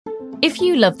If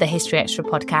you love the History Extra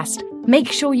podcast,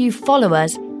 make sure you follow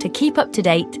us to keep up to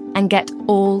date and get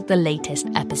all the latest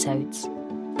episodes.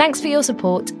 Thanks for your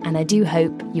support, and I do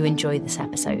hope you enjoy this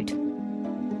episode.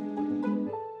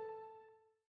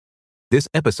 This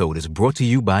episode is brought to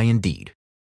you by Indeed.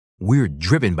 We're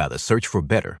driven by the search for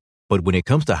better, but when it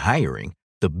comes to hiring,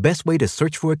 the best way to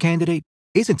search for a candidate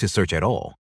isn't to search at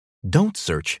all. Don't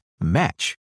search,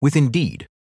 match with Indeed.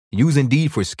 Use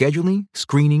Indeed for scheduling,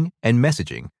 screening, and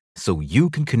messaging so you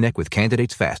can connect with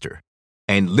candidates faster.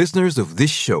 And listeners of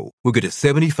this show will get a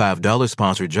 $75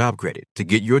 sponsored job credit to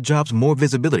get your jobs more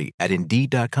visibility at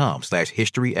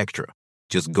Indeed.com/HistoryExtra.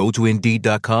 Just go to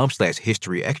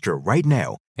Indeed.com/HistoryExtra right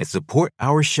now and support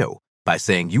our show by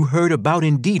saying you heard about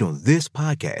Indeed on this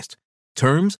podcast.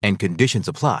 Terms and conditions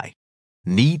apply.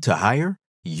 Need to hire?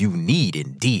 You need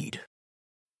Indeed.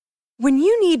 When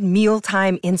you need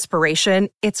mealtime inspiration,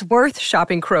 it's worth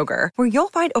shopping Kroger, where you'll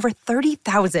find over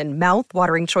 30,000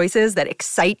 mouth-watering choices that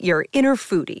excite your inner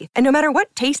foodie. And no matter what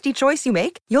tasty choice you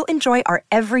make, you'll enjoy our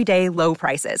everyday low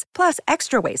prices, plus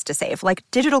extra ways to save, like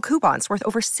digital coupons worth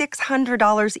over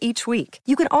 $600 each week.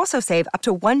 You can also save up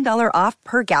to $1 off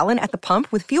per gallon at the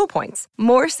pump with fuel points.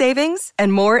 More savings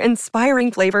and more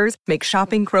inspiring flavors make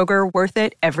shopping Kroger worth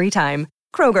it every time.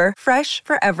 Kroger, fresh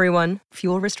for everyone.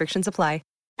 Fuel restrictions apply.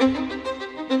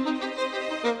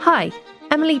 Hi,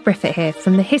 Emily Briffett here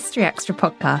from the History Extra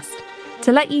podcast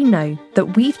to let you know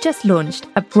that we've just launched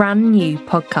a brand new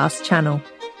podcast channel.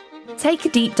 Take a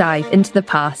deep dive into the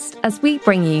past as we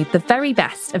bring you the very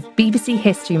best of BBC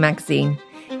History magazine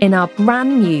in our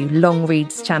brand new Long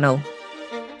Reads channel.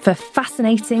 For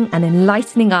fascinating and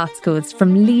enlightening articles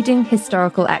from leading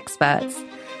historical experts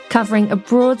covering a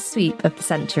broad sweep of the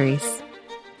centuries.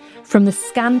 From the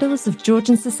scandals of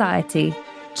Georgian society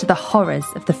to the horrors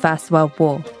of the First World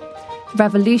War,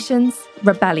 revolutions,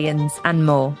 rebellions, and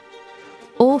more.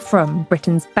 All from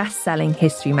Britain's best-selling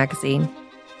history magazine.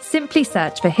 Simply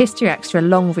search for History Extra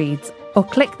Long Reads or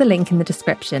click the link in the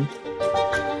description.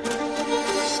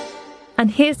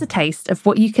 And here's a taste of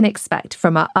what you can expect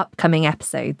from our upcoming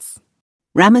episodes.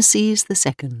 Ramesses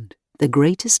II, the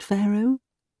greatest pharaoh?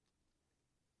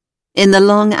 In the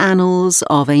long annals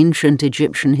of ancient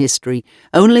Egyptian history,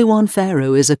 only one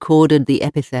pharaoh is accorded the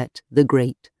epithet the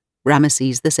Great,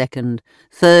 Ramesses II,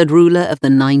 third ruler of the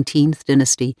 19th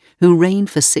dynasty, who reigned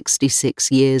for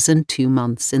 66 years and 2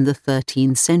 months in the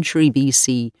 13th century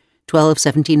BC,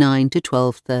 1279 to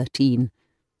 1213.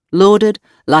 Lauded,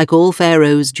 like all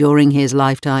pharaohs during his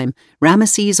lifetime,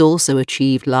 Ramesses also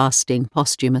achieved lasting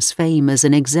posthumous fame as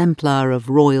an exemplar of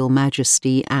royal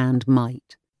majesty and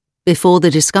might. Before the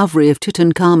discovery of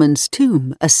Tutankhamun's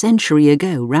tomb a century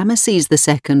ago, Ramesses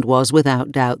II was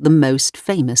without doubt the most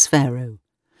famous pharaoh.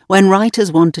 When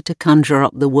writers wanted to conjure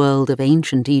up the world of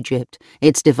ancient Egypt,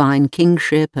 its divine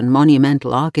kingship and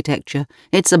monumental architecture,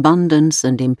 its abundance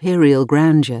and imperial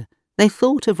grandeur, they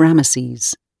thought of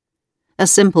Ramesses. A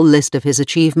simple list of his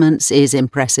achievements is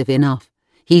impressive enough.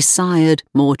 He sired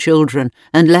more children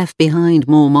and left behind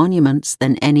more monuments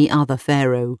than any other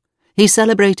pharaoh. He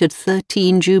celebrated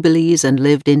 13 jubilees and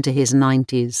lived into his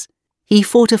 90s. He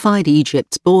fortified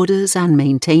Egypt's borders and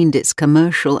maintained its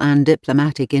commercial and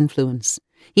diplomatic influence.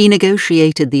 He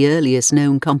negotiated the earliest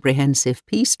known comprehensive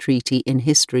peace treaty in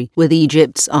history with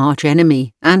Egypt's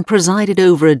arch-enemy and presided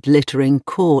over a glittering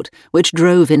court which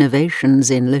drove innovations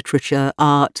in literature,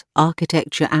 art,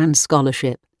 architecture and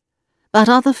scholarship. But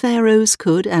other pharaohs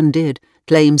could and did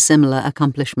claim similar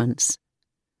accomplishments.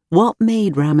 What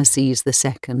made Ramesses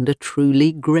II a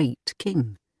truly great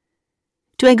king?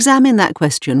 To examine that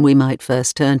question, we might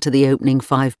first turn to the opening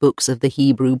 5 books of the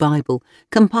Hebrew Bible,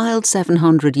 compiled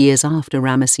 700 years after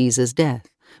Ramesses' death,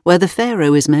 where the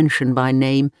pharaoh is mentioned by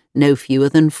name no fewer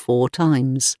than 4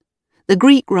 times. The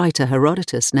Greek writer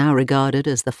Herodotus, now regarded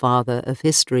as the father of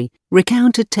history,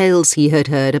 recounted tales he had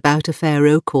heard about a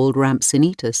pharaoh called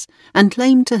Rampsinitus, and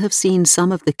claimed to have seen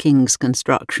some of the king's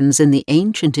constructions in the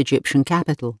ancient Egyptian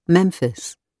capital,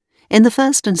 Memphis. In the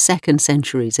 1st and 2nd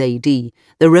centuries AD,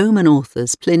 the Roman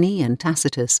authors Pliny and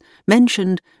Tacitus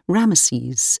mentioned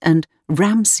Ramesses and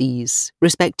Ramses,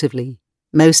 respectively.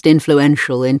 Most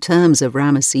influential in terms of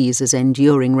Ramesses'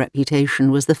 enduring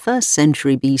reputation was the 1st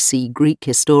century BC Greek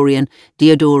historian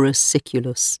Diodorus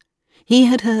Siculus. He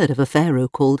had heard of a pharaoh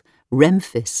called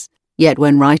Memphis, yet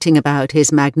when writing about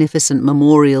his magnificent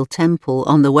memorial temple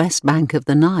on the west bank of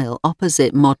the Nile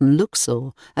opposite modern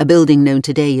Luxor, a building known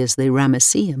today as the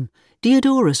Ramesseum,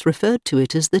 Diodorus referred to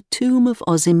it as the tomb of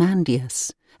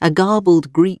Ozymandias, a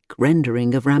garbled Greek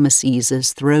rendering of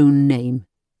Ramesses' throne name,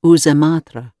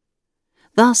 Uzamatra.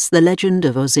 Thus the legend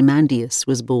of Ozymandias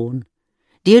was born.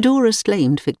 Diodorus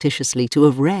claimed fictitiously to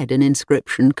have read an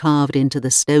inscription carved into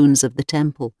the stones of the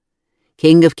temple.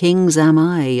 King of kings am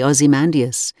I,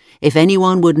 Ozymandias. If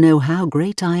anyone would know how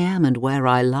great I am and where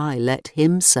I lie, let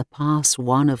him surpass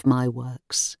one of my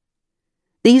works.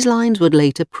 These lines would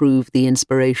later prove the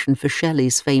inspiration for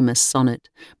Shelley's famous sonnet,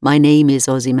 My name is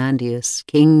Ozymandias,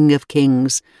 King of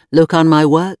kings, look on my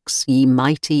works, ye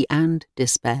mighty, and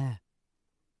despair.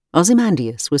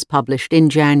 Ozymandias was published in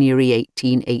January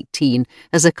 1818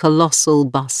 as a colossal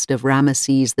bust of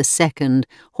Ramesses II,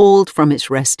 hauled from its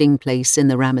resting place in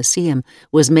the Ramesseum,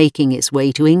 was making its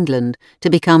way to England to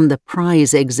become the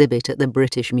prize exhibit at the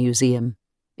British Museum.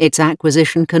 Its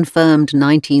acquisition confirmed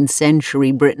 19th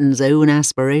century Britain's own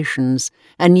aspirations,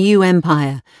 a new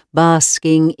empire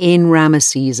basking in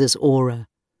Ramesses' aura.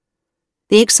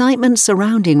 The excitement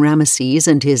surrounding Ramesses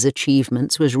and his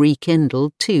achievements was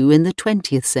rekindled too in the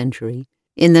 20th century.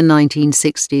 In the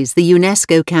 1960s, the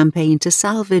UNESCO campaign to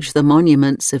salvage the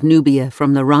monuments of Nubia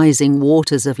from the rising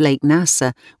waters of Lake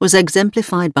Nasser was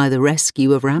exemplified by the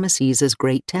rescue of Ramesses'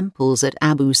 great temples at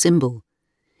Abu Simbel.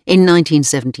 In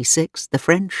 1976, the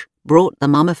French brought the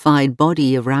mummified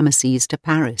body of Ramesses to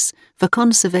Paris for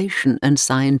conservation and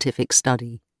scientific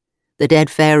study. The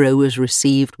dead pharaoh was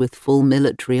received with full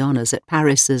military honours at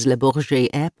Paris's Le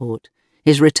Bourget airport.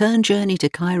 His return journey to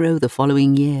Cairo the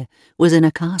following year was in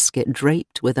a casket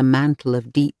draped with a mantle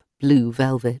of deep blue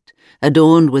velvet,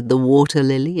 adorned with the water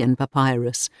lily and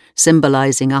papyrus,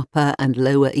 symbolising Upper and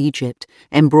Lower Egypt,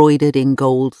 embroidered in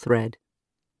gold thread.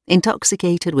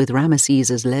 Intoxicated with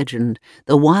Ramesses' legend,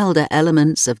 the wilder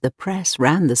elements of the press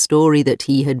ran the story that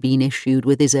he had been issued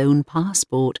with his own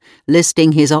passport,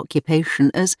 listing his occupation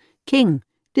as King,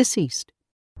 deceased.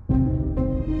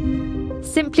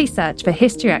 Simply search for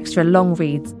History Extra long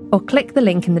reads or click the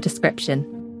link in the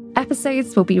description.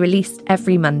 Episodes will be released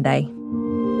every Monday.